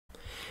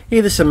Hey,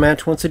 this is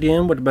Matt once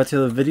again with about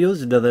the other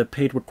videos, another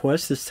paid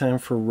request, this time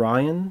for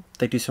Ryan.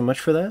 Thank you so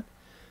much for that.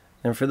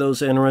 And for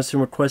those interested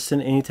in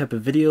requesting any type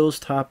of videos,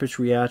 topics,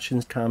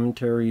 reactions,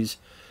 commentaries,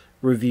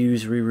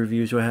 reviews,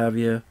 re-reviews, what have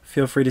you,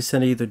 feel free to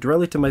send it either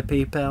directly to my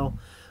PayPal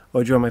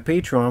or join my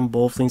Patreon.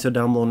 Both links are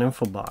down below in the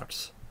info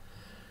box.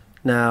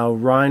 Now,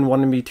 Ryan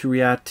wanted me to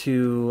react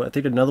to, I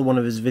think, another one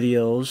of his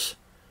videos,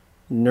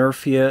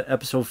 Nerfia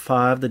Episode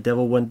 5, The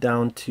Devil Went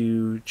Down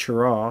to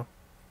Cheraw.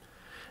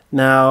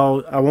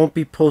 Now, I won't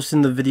be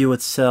posting the video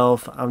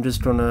itself. I'm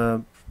just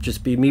gonna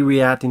be me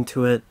reacting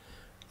to it.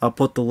 I'll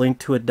put the link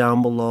to it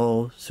down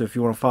below. So if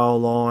you want to follow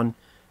along,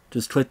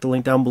 just click the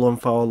link down below and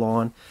follow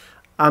along.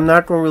 I'm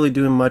not going to really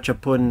do much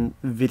of putting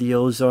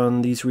videos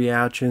on these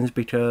reactions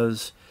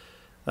because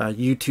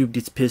YouTube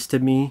gets pissed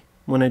at me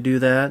when I do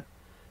that.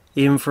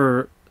 Even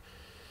for...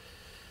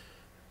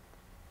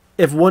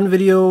 if one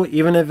video,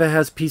 even if it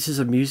has pieces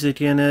of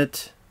music in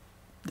it,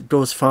 it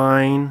goes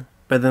fine.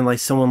 But then like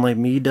someone like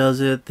me does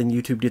it, then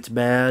YouTube gets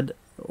bad,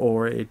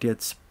 or it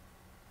gets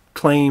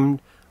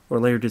claimed,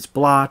 or later gets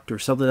blocked, or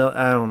something else.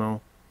 I don't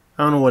know.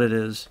 I don't know what it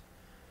is.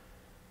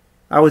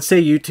 I would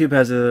say YouTube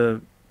has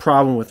a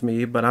problem with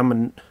me, but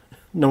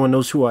no one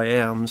knows who I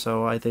am,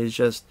 so I think it's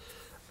just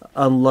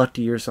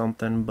unlucky or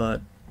something.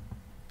 But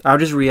I'll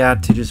just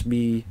react to just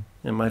me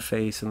in my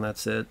face, and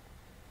that's it.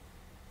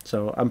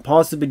 So I'm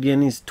paused at the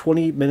beginning. It's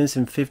 20 minutes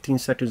and 15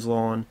 seconds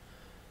long.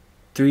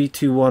 3,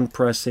 2, 1,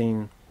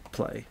 pressing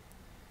play.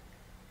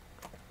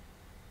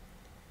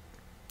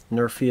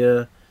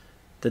 Nerfia,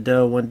 the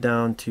devil went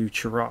down to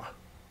Cheraw.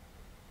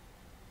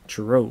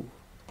 Cheraw.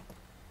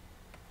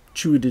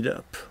 Chewed it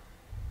up.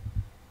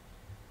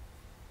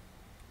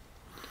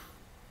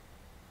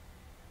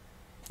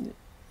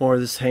 More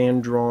of this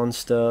hand-drawn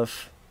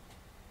stuff.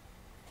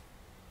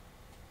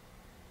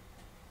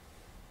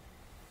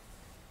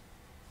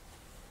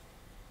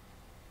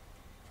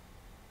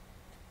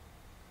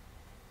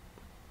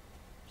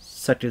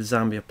 Second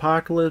zombie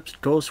apocalypse,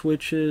 ghost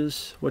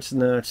witches. What's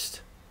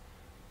next?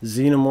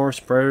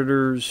 Xenomorphs,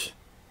 predators,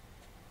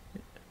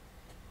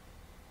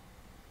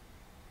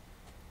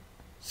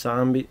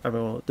 zombies,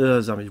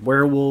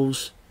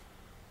 werewolves,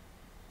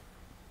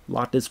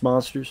 Loch Ness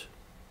monsters.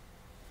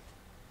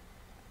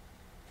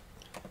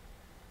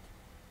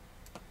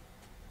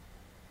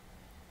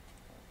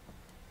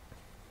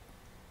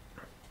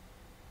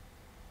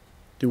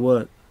 Do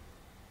what?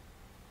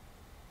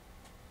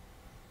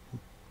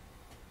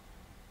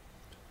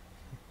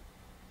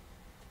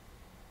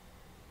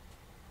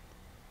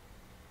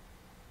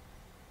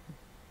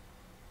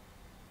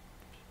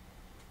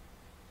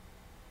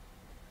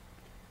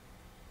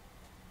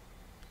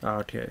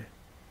 Okay.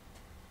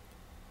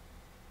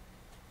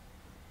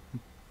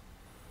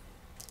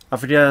 I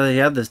forget they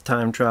had this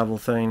time travel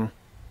thing.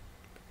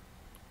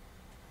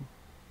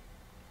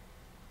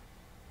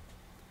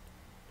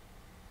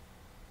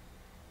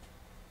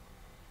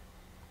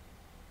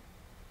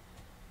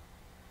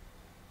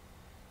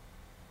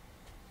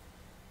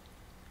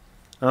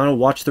 I don't know,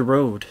 watch the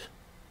road.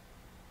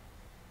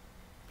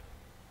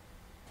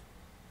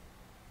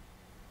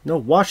 No,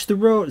 watch the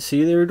road.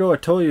 See, there we go. I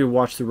told you to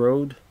watch the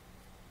road.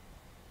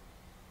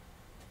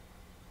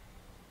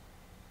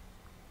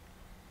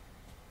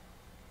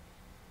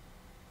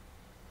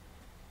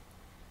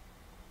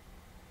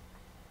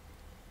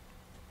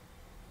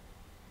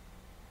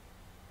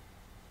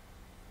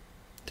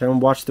 Tell him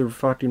watch the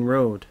fucking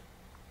road.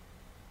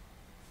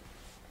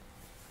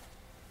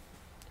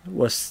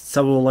 Was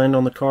someone will land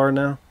on the car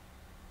now?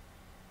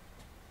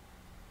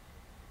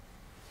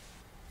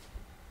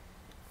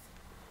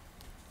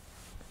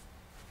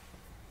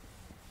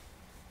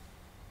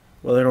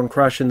 Well, they don't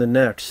crash in the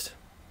next.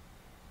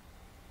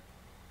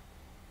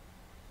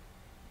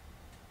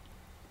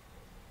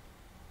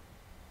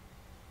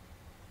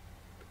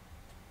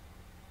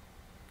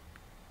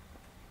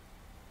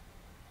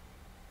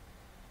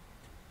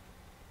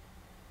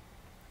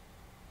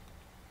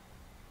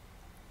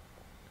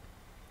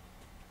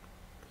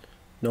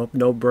 Nope,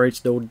 no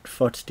brakes, no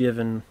fucks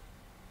given.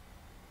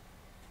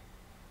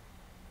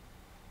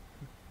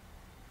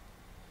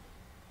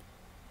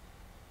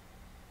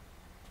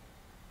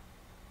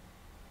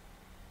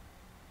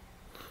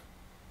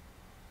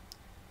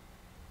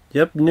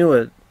 Yep, knew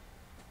it.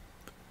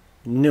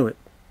 Knew it.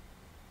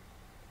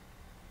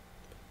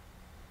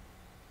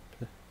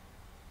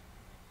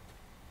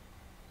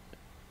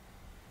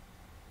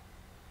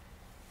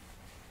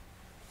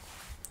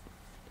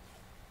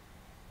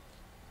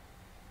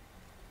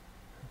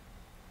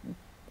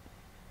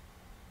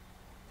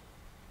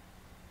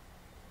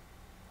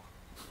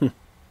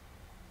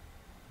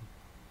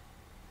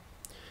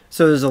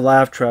 So there's a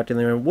laugh track in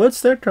there.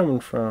 What's that coming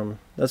from?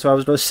 That's what I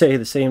was supposed to say,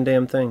 the same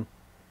damn thing.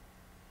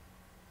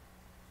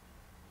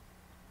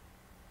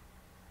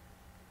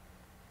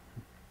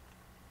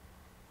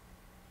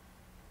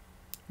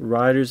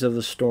 Riders of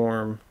the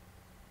Storm.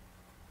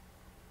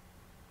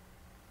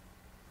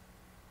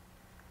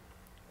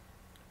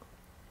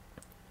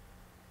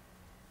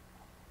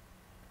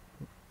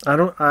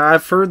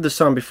 I've heard the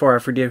song before. I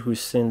forget who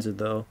sings it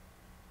though.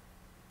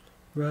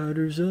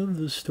 Riders of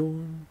the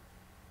storm.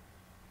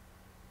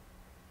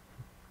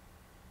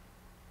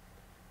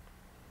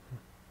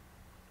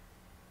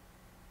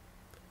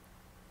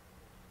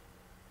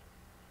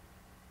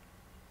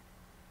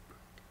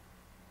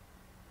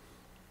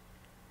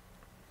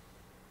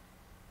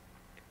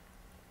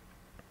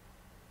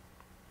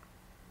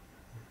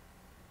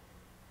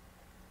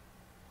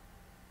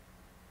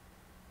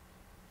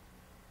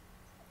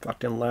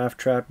 Fucking laugh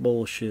track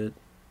bullshit.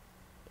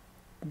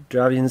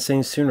 Drive you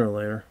insane sooner or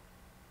later.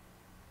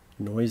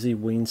 Noisy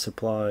wing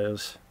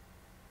supplies.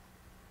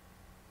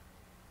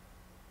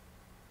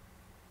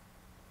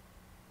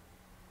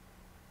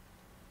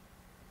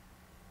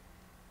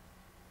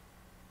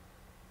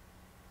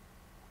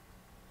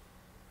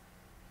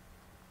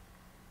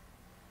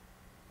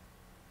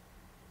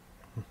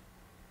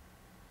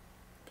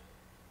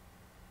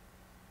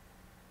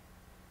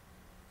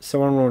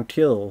 Someone won't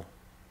kill.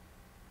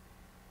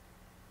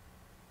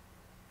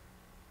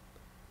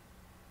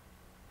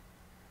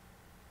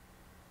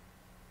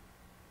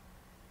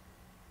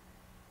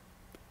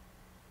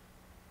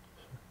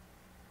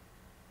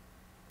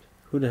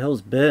 Who the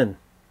hell's Ben?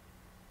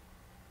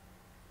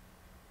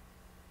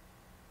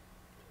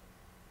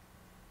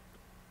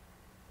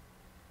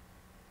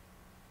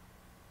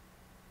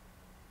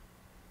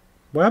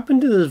 What happened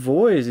to his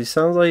voice? He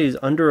sounds like he's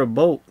under a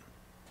boat.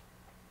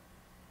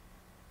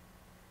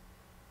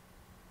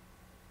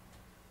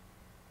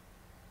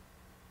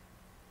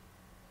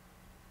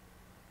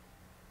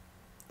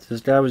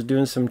 This guy was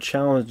doing some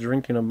challenge,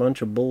 drinking a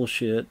bunch of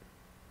bullshit.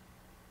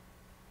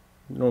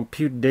 You don't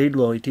puke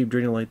Daedalo, you keep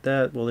drinking like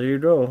that. Well, there you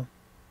go.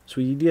 That's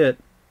what you get.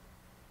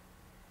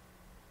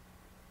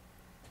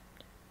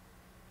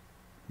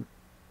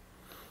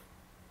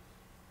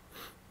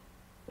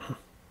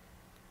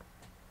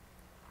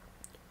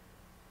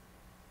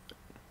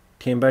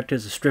 Came back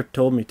because the script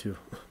told me to.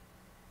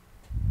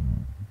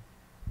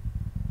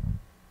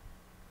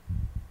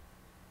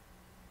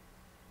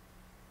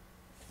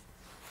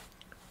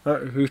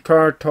 He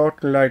started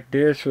talking like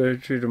this to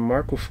the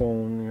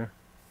microphone. Yeah.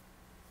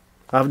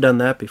 I've done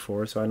that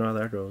before, so I know how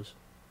that goes.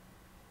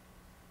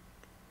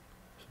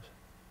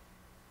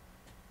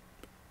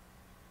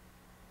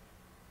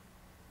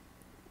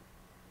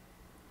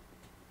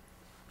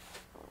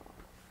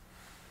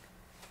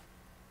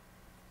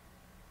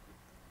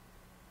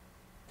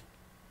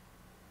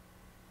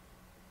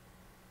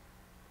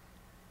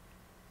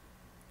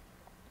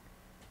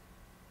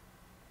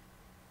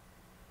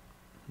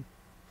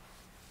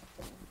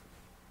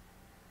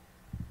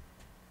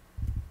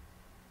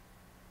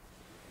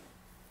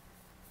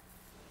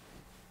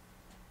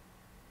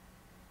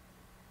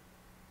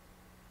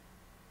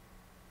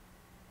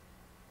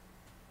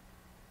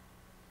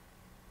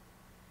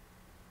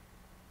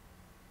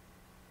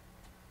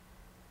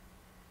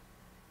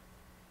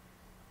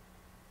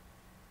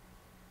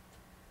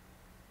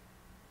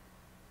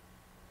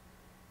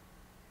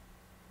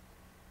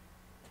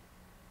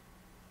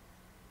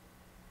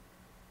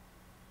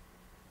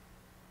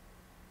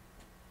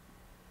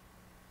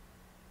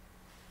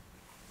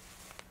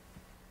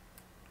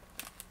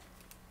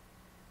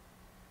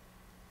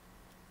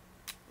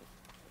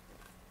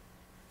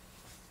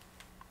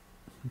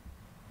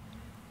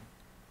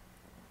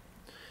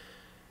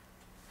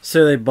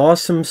 So they bought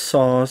some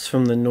sauce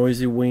from the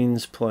Noisy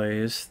Wings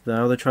place.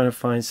 Now they're trying to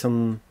find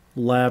some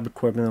lab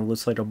equipment that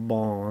looks like a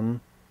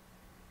bomb.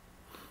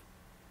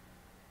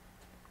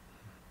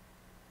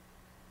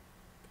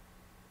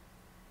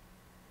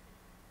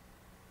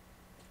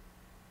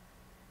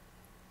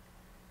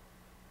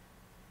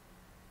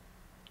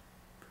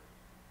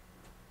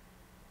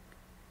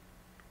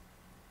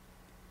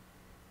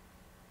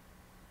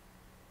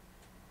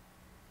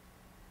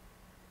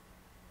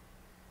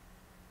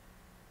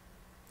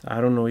 I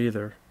don't know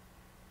either.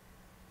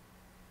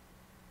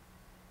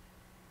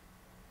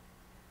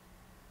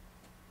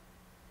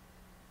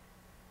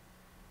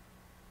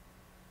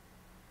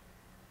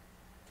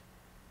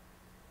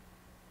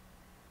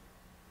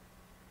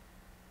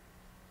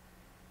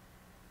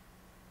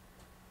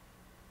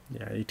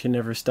 Yeah, you can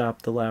never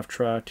stop the laugh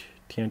track.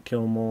 Can't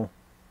kill them all.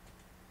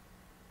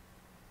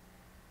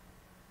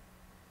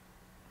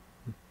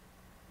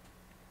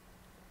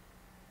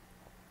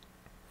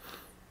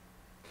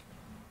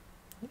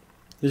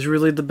 Is it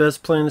really the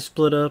best plan to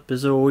split up?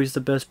 Is it always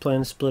the best plan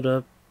to split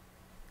up?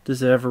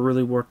 Does it ever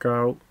really work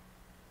out?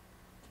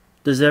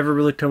 Does it ever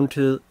really come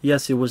to,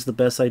 yes, it was the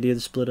best idea to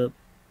split up?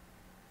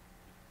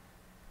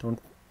 Don't.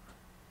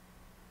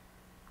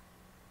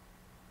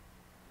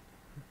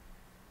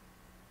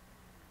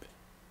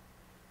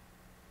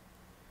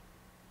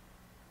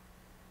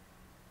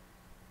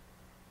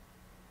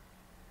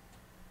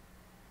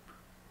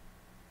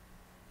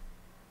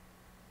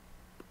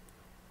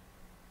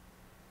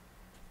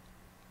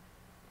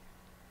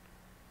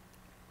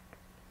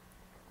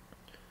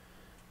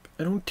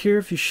 I don't care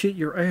if you shit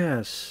your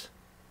ass.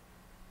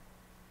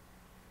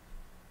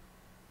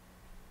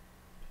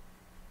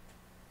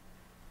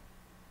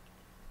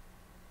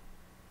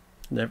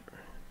 Never.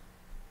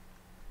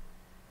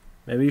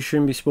 Maybe you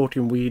shouldn't be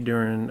smoking weed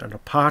during an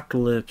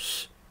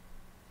apocalypse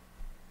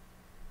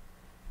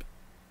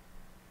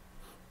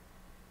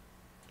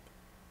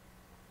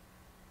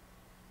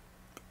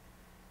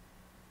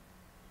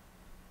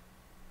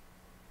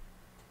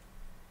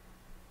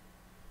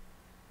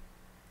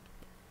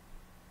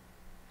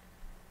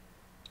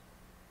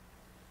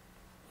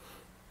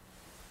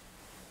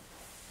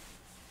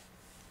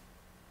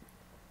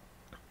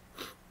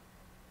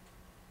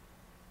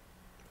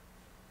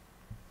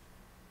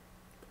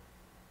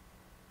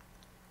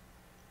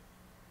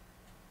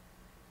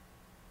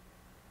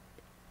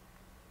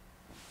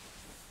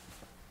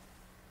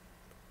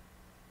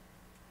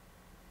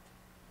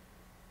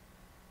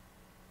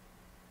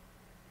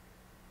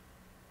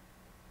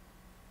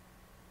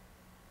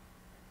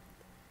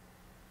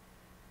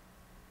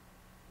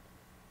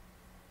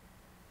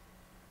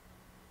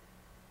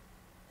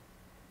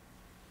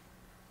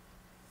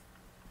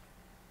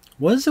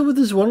What is it with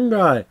this one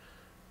guy?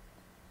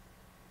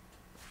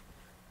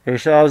 He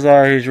sounds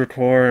like he's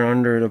recording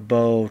under the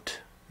boat.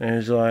 And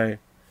he's like,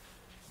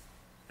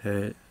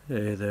 hey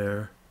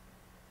there.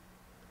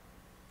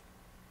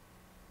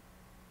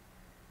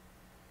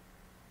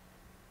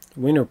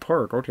 Winter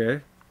Park, okay.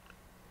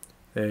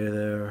 Hey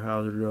there,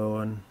 how's it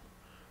going?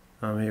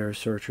 I'm here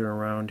searching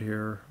around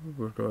here.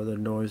 We're going to the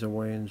Noise and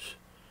Waynes.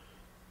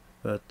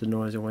 But the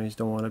Noise and Waynes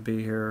don't want to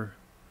be here.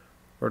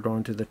 We're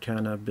going to the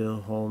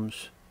Cannibal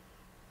homes.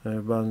 And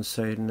a bunch of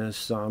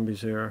Satanists, zombies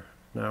here.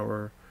 Now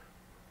we're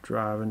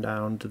driving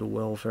down to the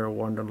Welfare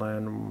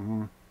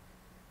Wonderland.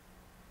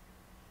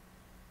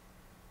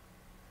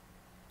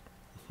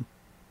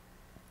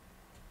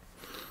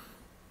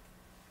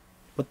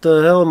 What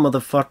the hell,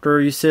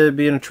 motherfucker? You said it'd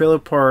be in a trailer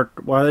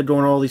park. Why are they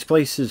going all these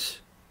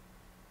places?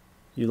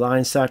 You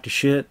lying sack of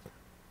shit.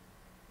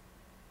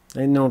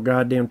 Ain't no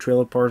goddamn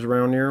trailer parks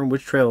around here.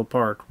 Which trailer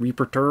park?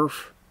 Reaper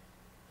Turf?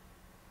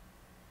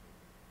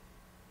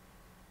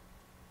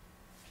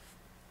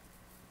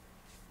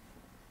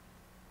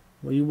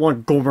 What do you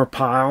want, Gomer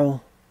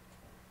Pyle?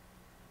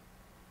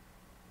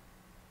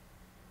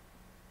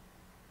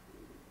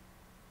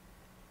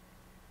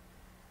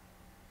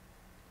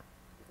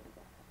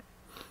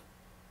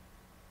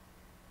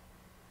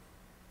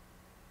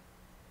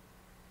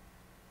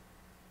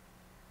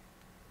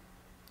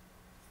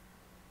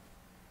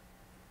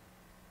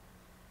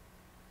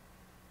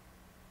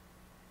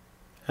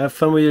 Have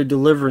fun with your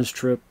deliverance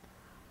trip.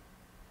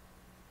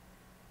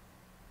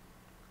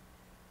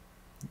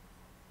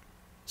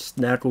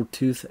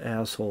 Snaggletooth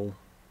asshole.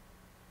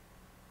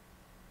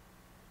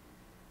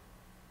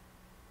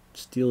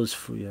 Steal his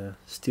food, yeah.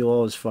 Steal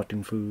all his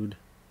fucking food.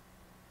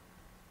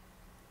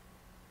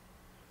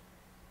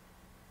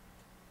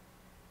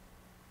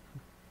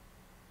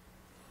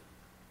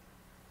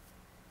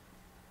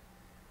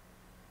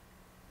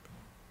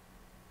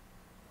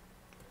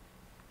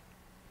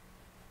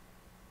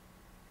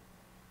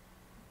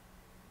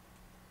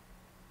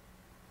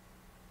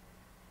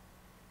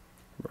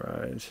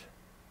 Right.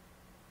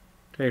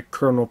 Okay,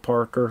 Colonel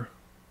Parker.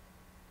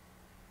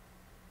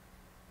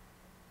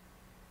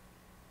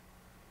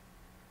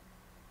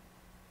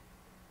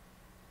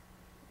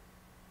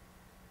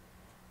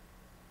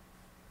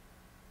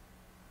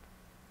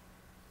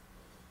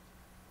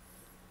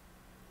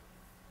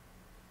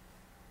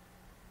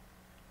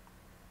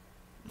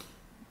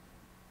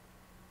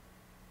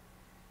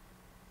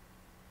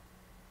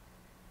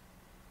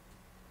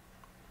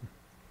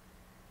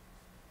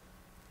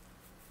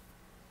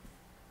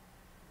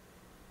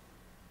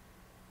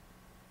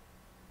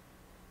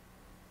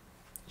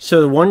 So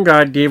the one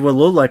guy gave what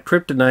looked like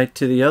kryptonite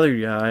to the other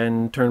guy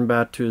and turned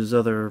back to his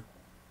other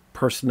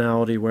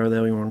personality, whatever the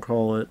hell you want to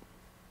call it.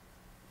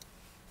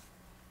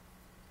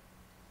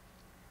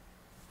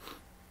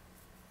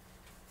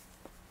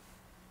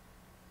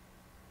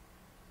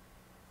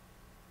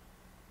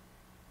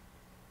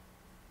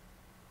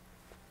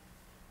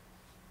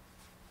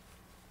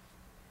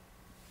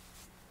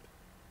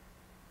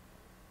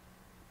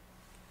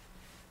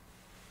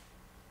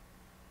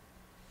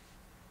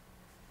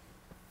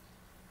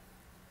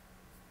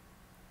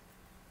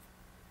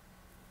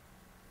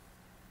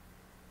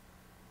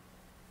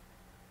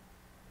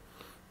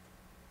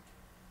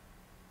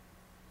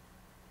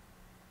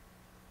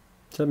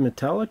 Is that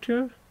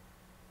Metallica?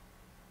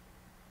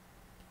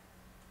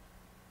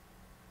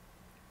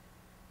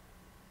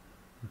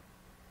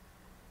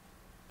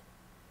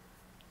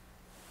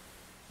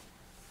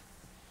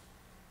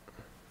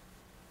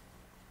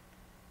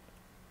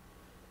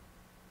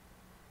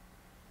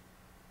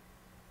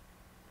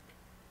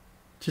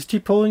 Just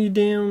keep pulling your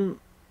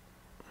damn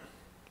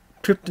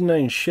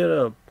kryptonite and shut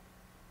up.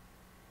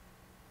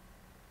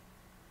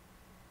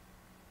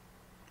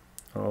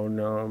 Oh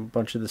no, a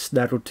bunch of the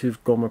Snaggletooth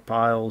Gomer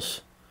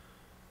Piles.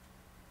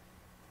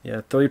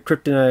 Yeah, throw your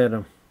kryptonite at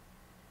him.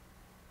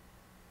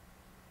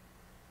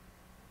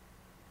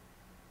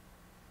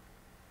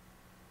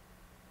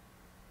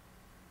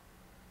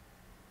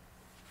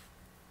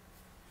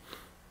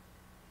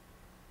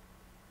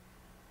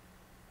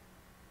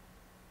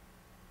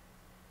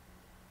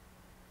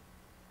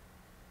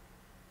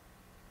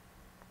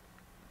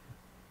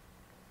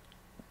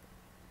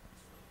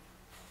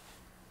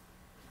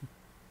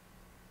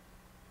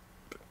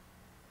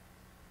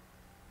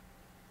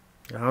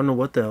 I don't know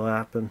what the hell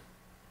happened.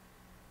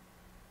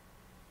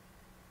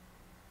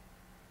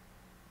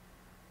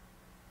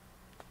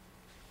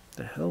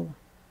 The hell?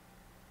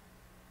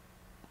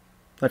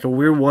 Like a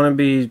weird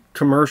wannabe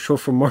commercial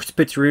for Mark's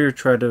Pizzeria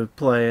tried to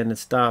play and it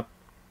stopped.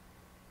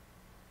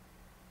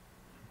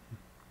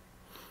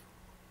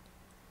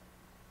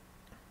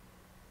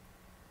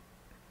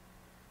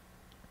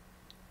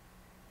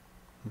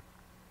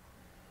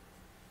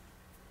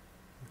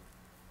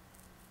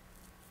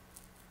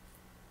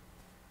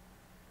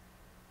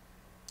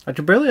 I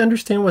could barely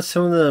understand what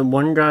some of the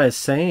one guy is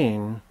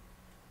saying.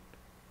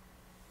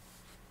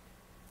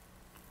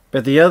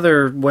 But the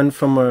other went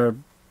from a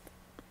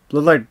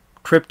looked like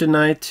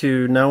kryptonite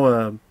to now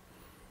a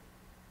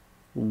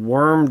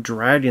worm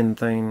dragon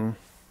thing.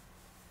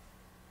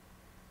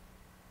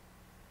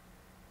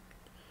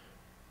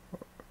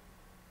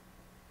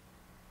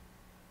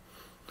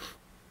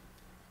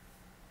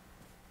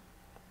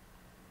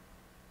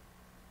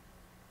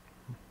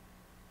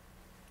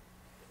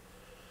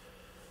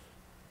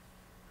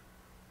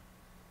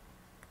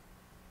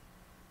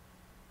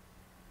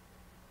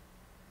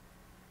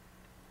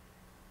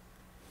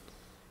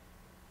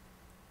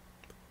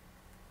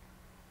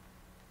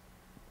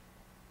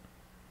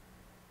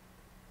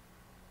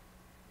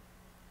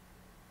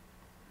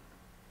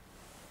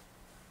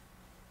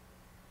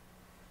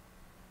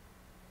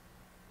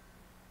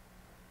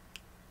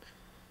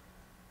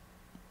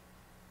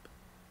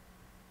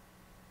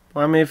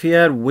 Well, I mean, if he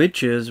had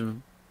witches,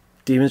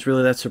 demons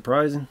really that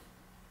surprising?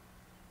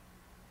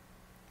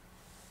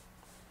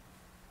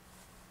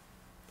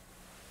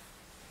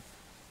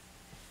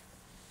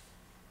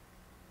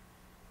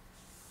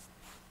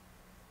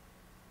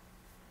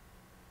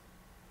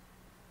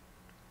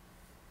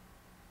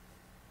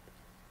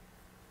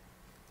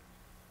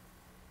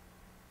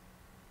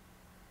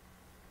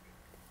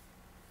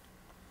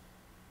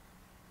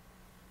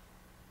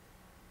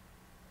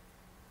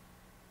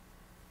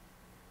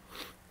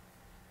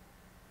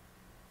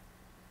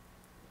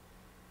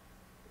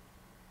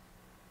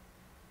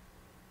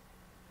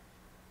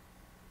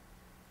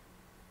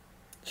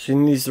 She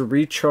needs to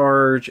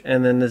recharge,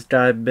 and then this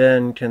guy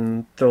Ben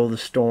can throw the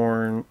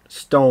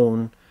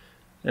stone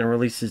and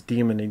release his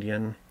demon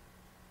again.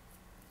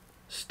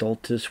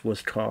 Stultus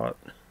was caught.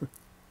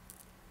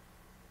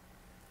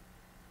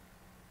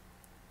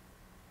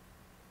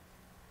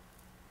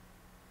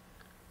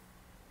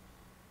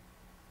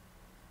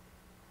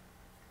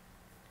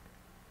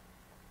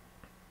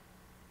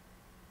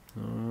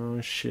 Oh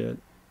shit.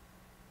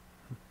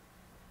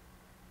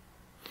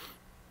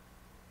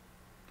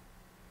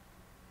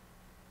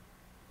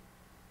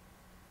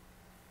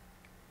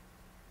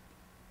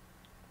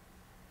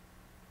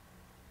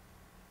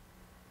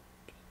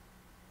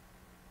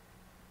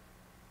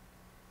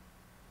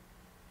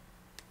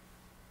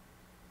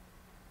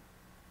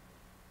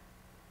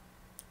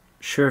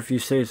 Sure, if you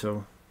say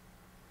so.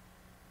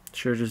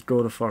 Sure, just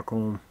go the fuck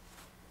home.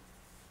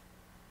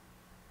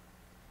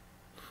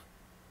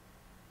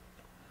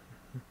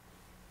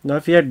 Now,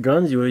 if you had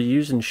guns, you would have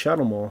used and shot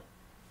them all.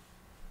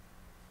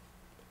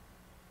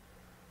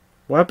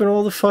 What happened to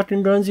all the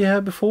fucking guns you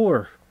had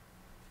before?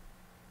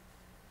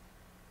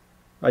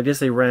 I guess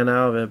they ran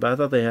out of it, but I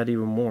thought they had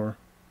even more.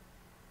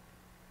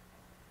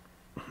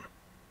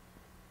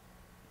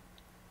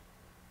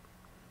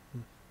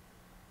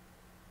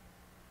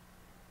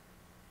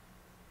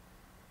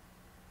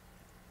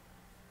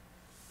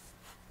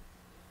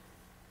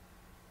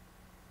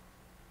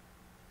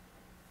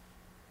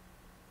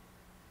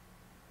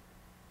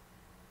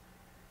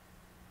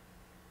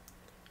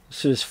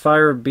 So his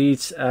fire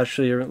beats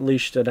actually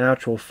unleashed an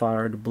actual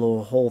fire to blow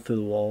a hole through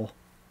the wall.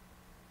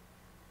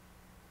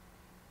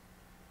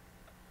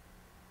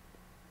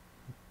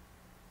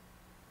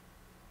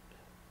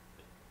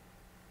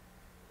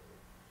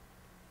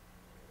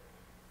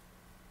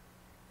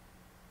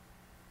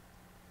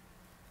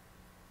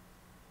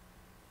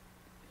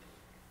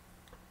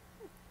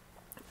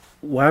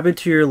 What happened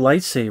to your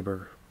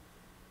lightsaber?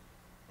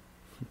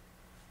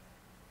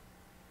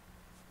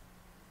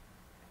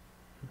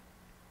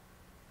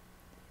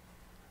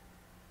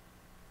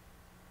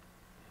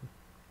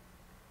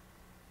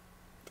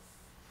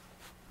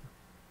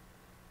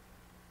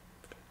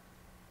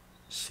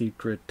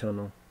 Secret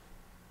tunnel.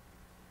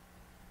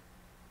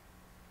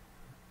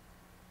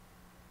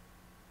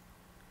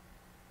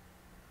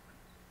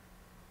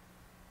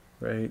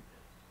 Right.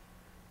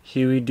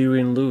 Huey,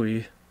 Dewey, and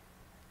Louie.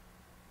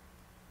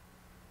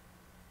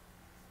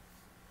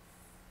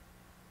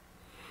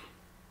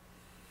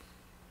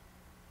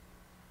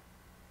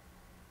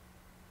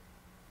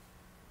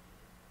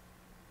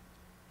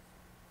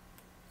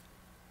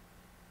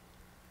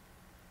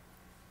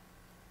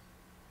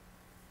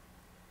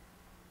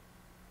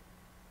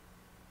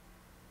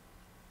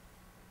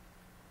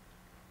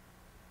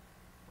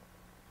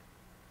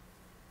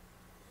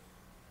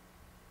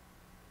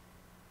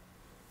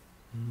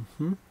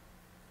 Mm-hmm.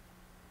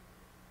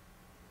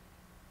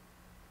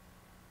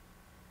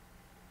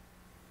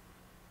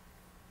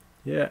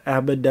 Yeah,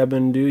 Abba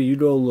Dabba Doo, you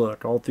go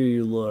look. All three of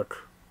you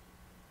look.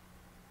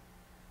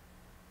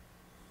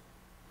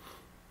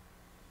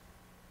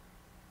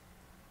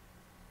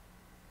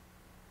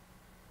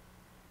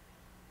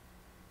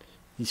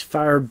 These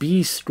fire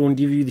beasts gonna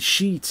give you the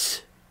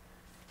sheets.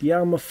 The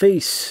out of my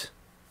face.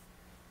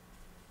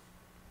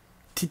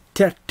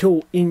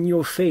 Tic-tac-toe in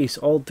your face.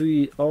 All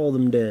of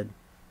them dead.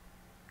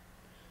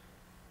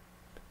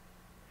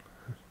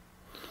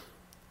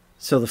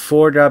 So the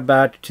four got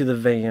back to the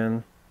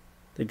van.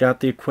 They got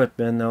the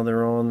equipment. Now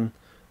they're on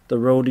the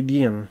road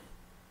again.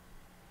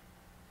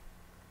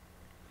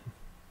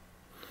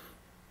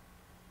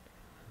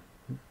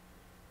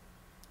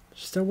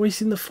 Stop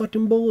wasting the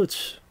fucking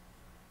bullets.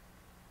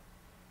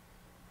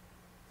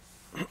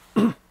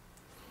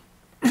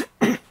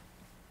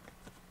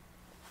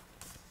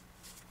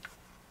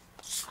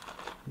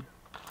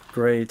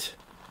 Great.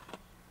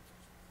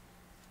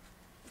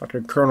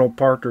 Fucking Colonel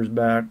Parker's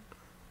back.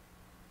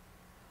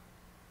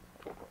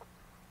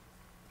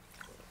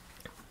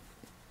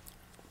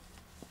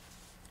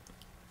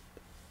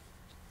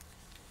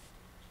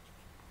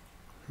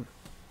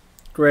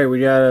 Great,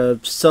 we got a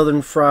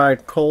southern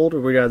fried cold,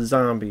 or we got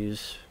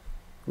zombies.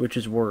 Which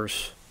is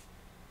worse?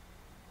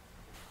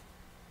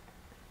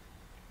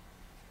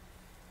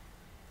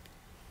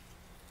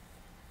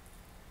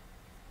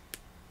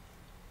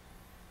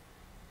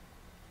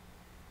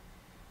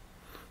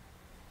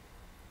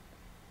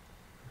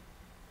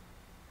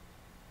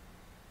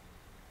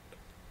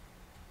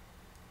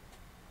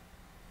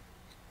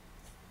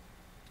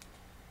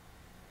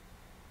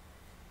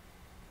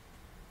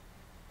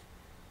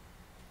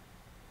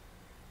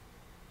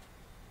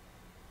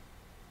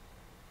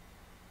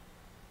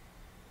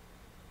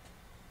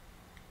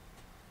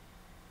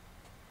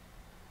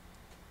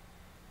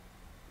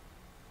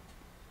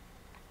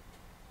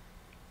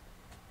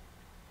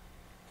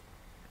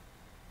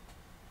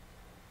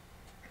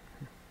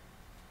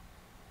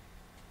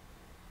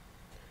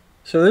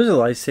 So there's a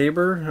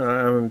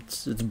lightsaber.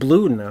 It's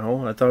blue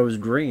now. I thought it was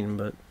green,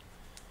 but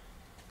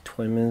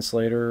 20 minutes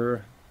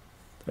later,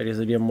 I guess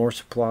they get more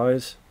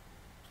supplies.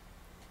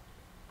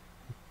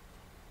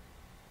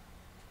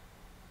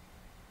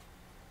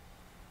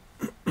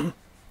 Well,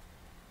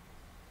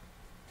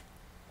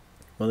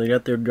 they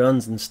got their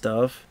guns and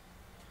stuff.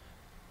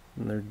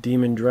 And their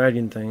demon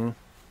dragon thing.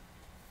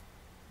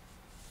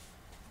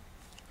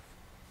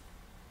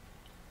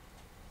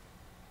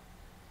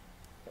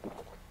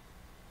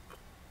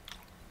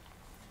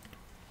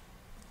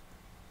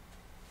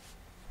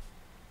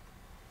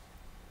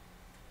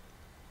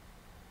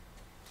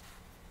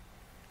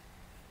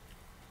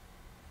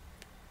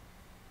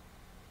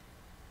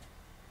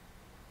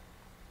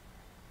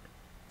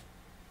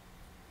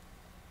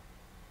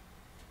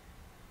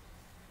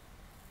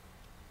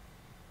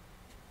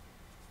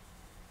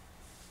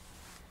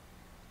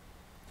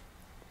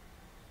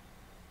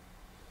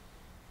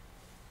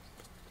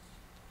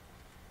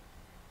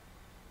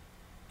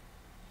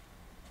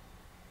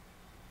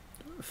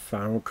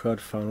 Final cut,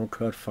 final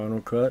cut,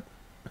 final cut.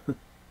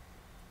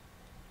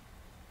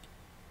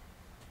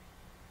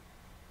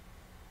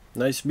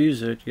 Nice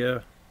music, yeah.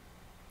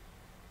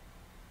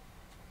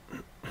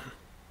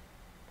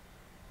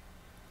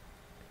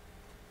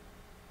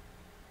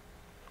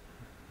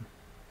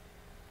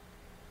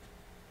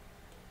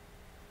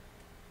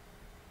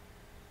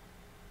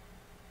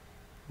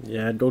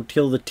 Yeah, go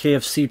kill the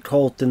TFC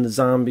cult and the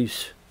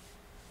zombies.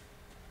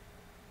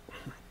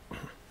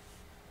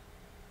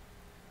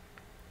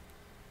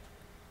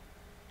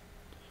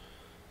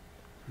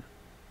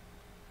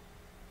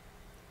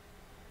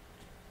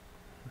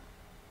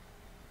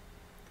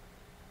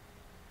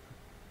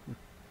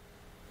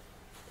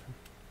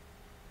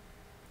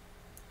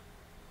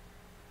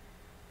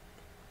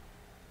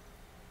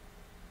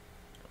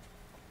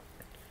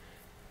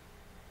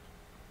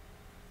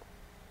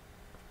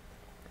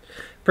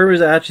 Pretty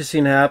much actually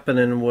seen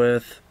happening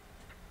with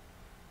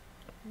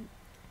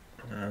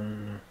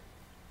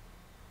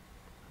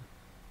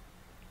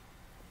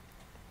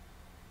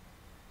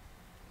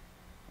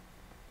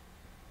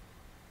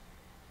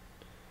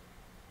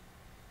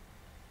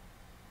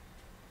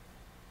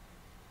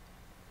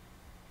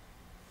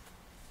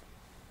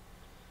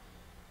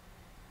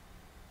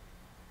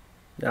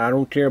I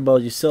don't care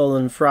about you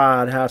selling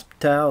fried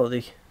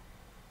hospitality.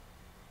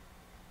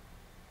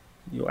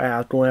 Your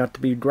ass gonna have to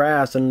be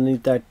grass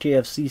underneath that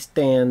KFC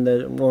stand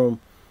that gonna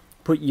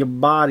put your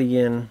body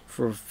in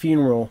for a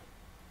funeral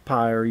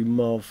pyre, you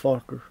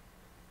motherfucker.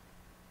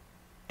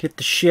 Get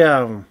the shit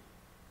out of 'em.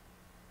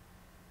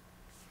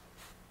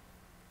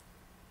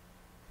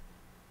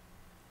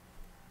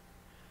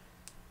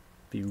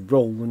 Be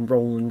rolling,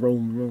 rolling,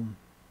 rolling, rolling.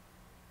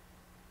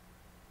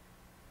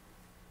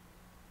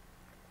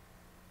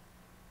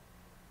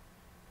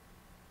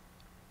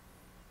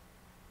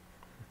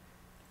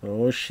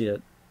 Oh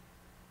shit.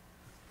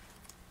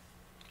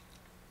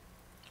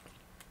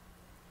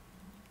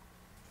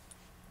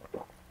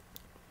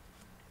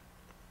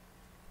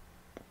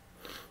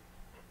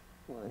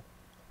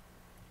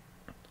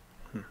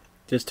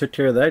 Just took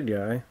care of that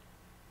guy.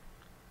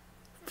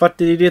 Fuck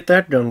did he get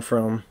that gun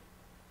from?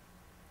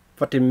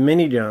 Fucking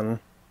minigun.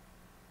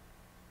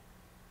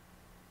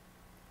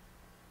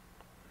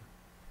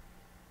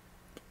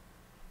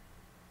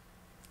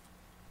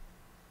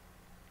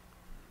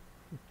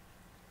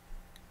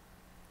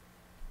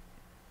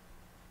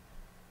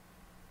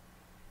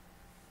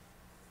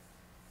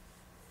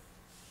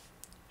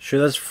 Sure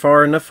that's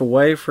far enough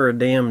away for a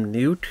damn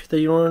nuke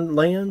that you want to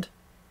land?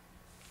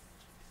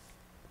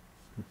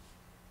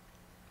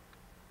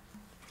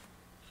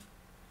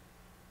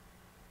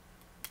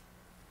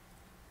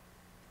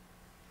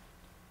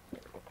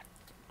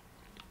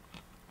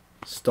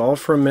 Stall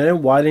for a minute?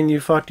 Why didn't you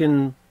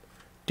fucking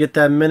get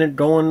that minute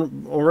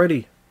going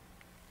already?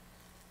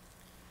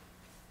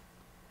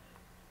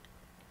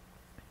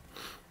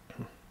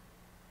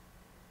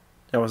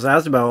 I was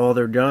asked about all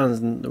their guns,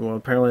 and well,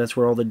 apparently that's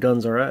where all the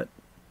guns are at.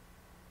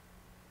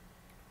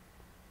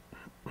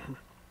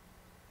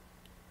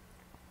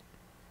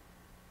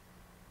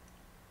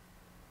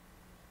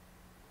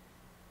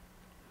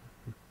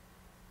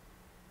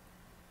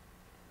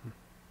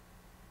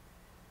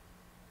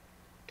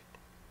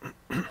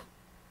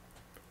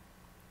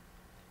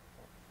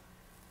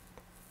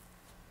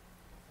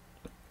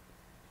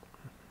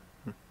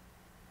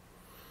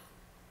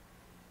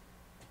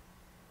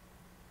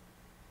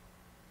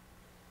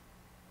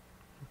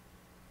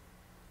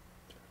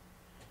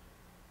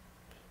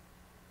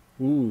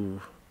 Ooh.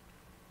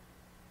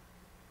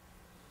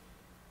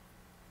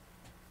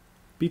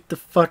 Beat the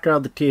fuck out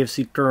of the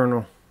TFC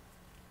Colonel.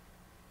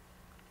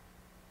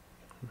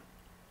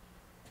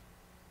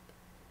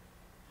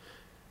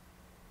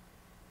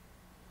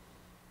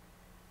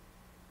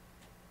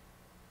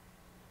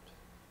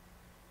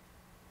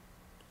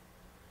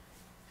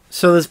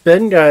 So this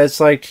Ben guy, it's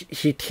like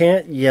he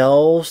can't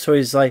yell, so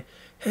he's like,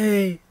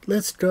 hey,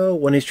 let's go,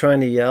 when he's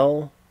trying to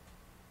yell.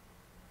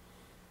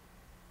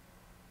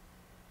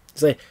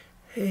 He's like,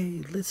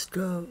 hey, let's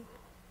go.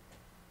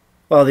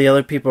 while the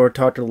other people are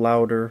talking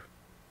louder.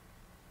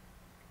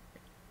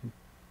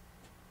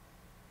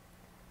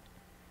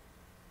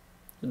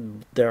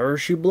 There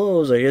she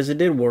blows. I guess it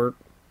did work.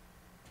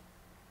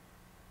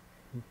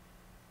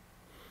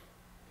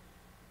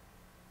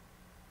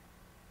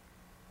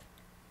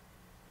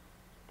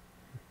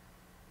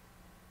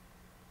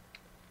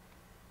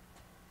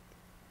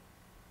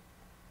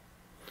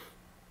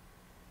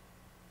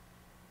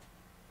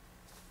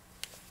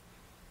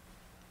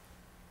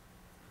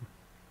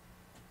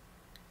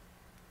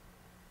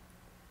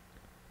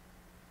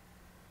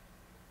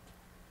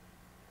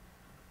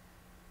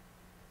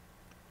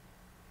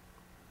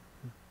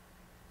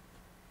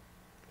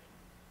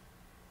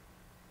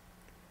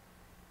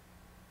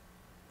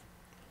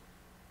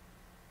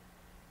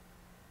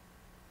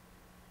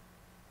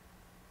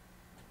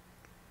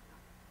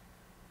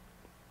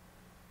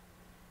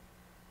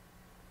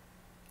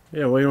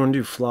 Yeah, what do you want to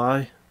do?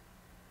 Fly?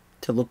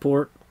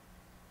 Teleport?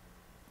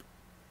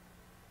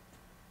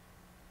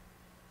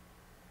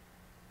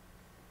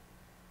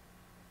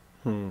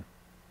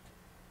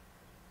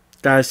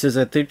 Guy says,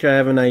 I think I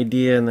have an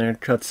idea, and then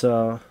cuts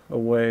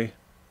away.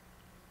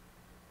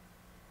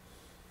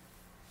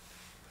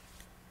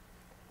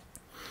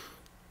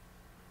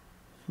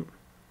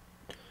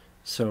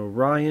 So,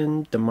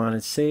 Ryan,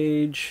 Demonic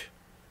Sage.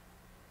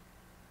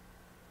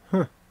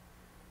 Huh.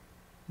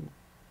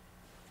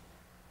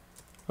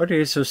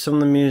 Okay, so some of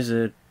the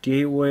music.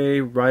 Gateway,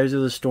 Rise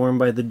of the Storm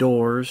by The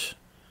Doors.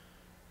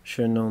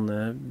 Should have known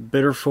that.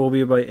 Bitter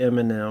Phobia by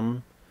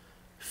Eminem.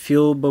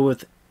 Fueled but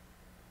with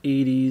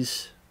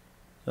 80s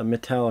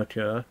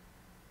Metallica.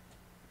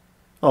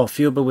 Oh,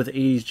 Fueled but with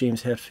 80s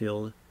James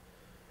Hetfield.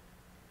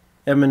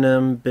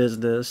 Eminem,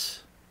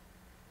 Business.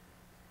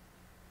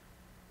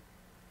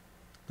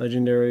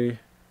 Legendary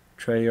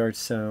Treyarch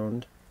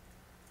Sound.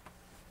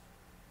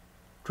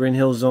 Green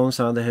Hill Zone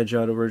Sound, the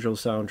Hedgehog original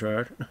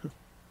soundtrack.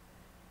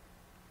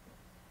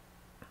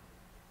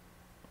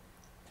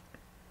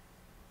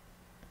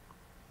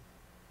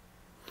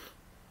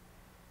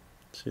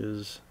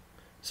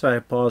 So I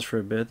pause for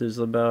a bit. There's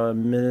about a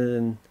minute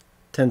and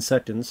 10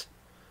 seconds.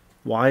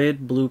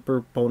 Wyatt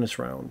blooper bonus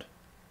round.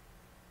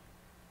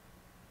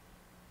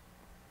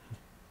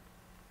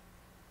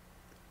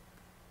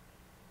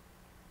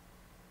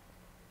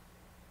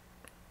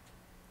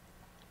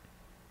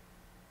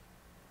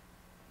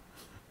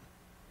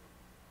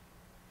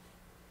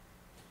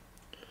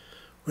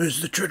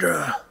 Where's the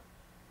trigger?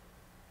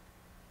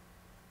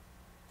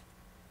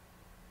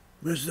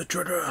 Where's the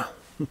trigger?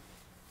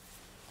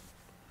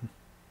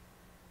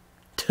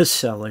 To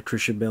sell like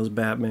Christian Bale's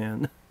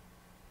Batman.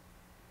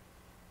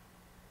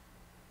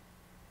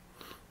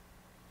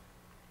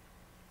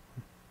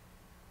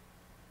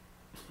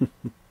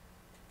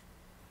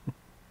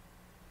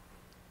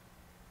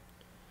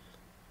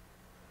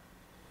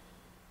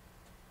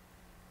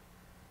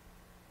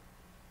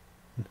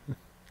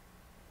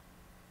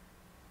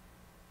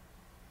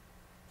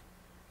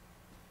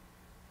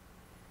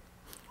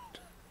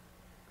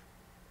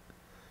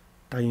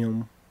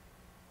 Damn.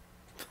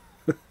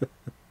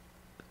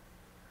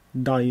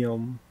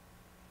 Damn.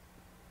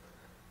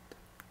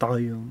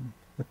 Damn.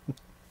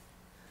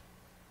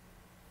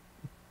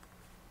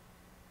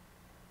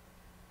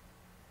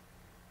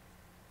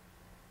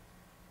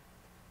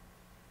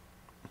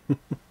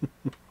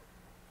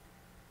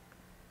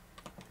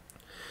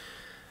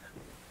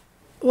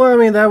 Well, I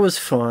mean, that was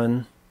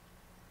fun.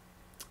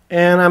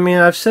 And, I mean,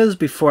 I've said this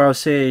before, I'll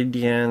say it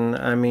again.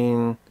 I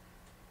mean,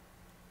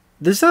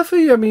 this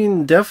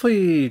definitely,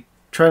 definitely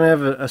trying to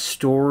have a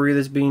story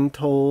that's being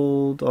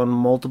told on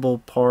multiple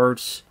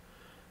parts.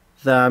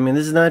 That, I mean,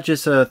 this is not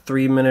just a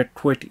 3-minute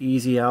quick,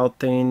 easy out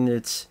thing.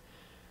 It's,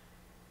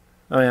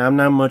 I mean, I'm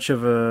not much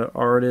of an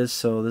artist,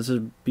 so this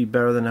would be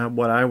better than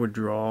what I would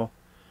draw.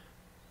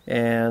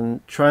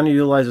 And trying to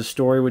utilize a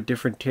story with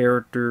different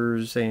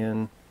characters,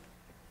 and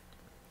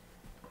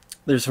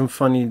there's some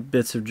funny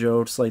bits of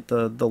jokes, like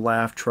the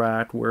laugh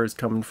track, where it's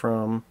coming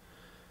from,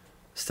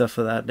 stuff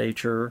of that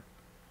nature.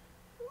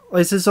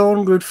 Like, it's all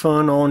in good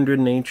fun, all in good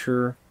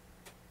nature.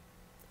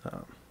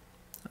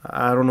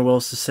 I don't know what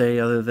else to say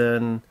other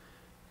than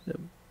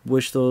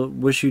wish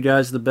you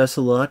guys the best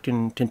of luck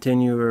and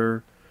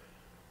continue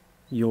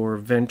your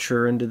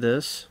venture into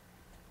this.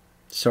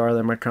 Sorry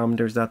that my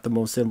commentary is not the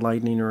most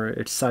enlightening or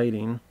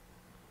exciting.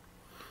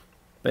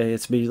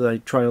 It's me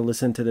like trying to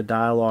listen to the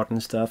dialogue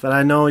and stuff. And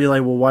I know you're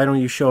like, well, why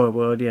don't you show it?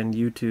 Well, again,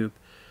 YouTube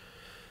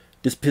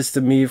just pissed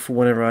at me for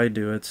whenever I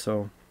do it.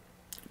 So,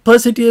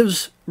 plus it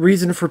gives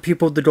reason for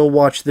people to go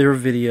watch their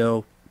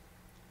video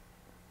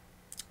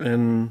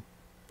and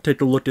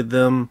take a look at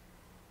them.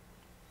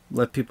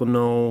 Let people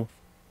know.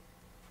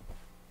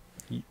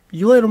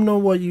 You let them know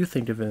what you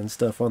think of it and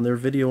stuff on their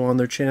video, on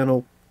their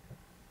channel,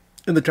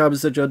 in the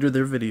comments section under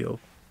their video.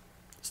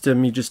 Instead of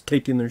me just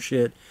taking their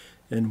shit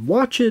and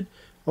watch it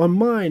on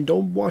mine.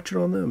 Don't watch it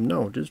on them.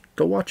 No, just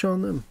go watch it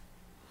on them.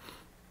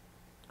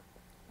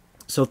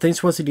 So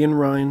thanks once again,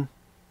 Ryan.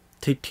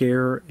 Take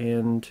care,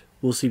 and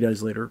we'll see you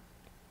guys later.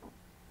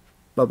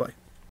 Bye-bye.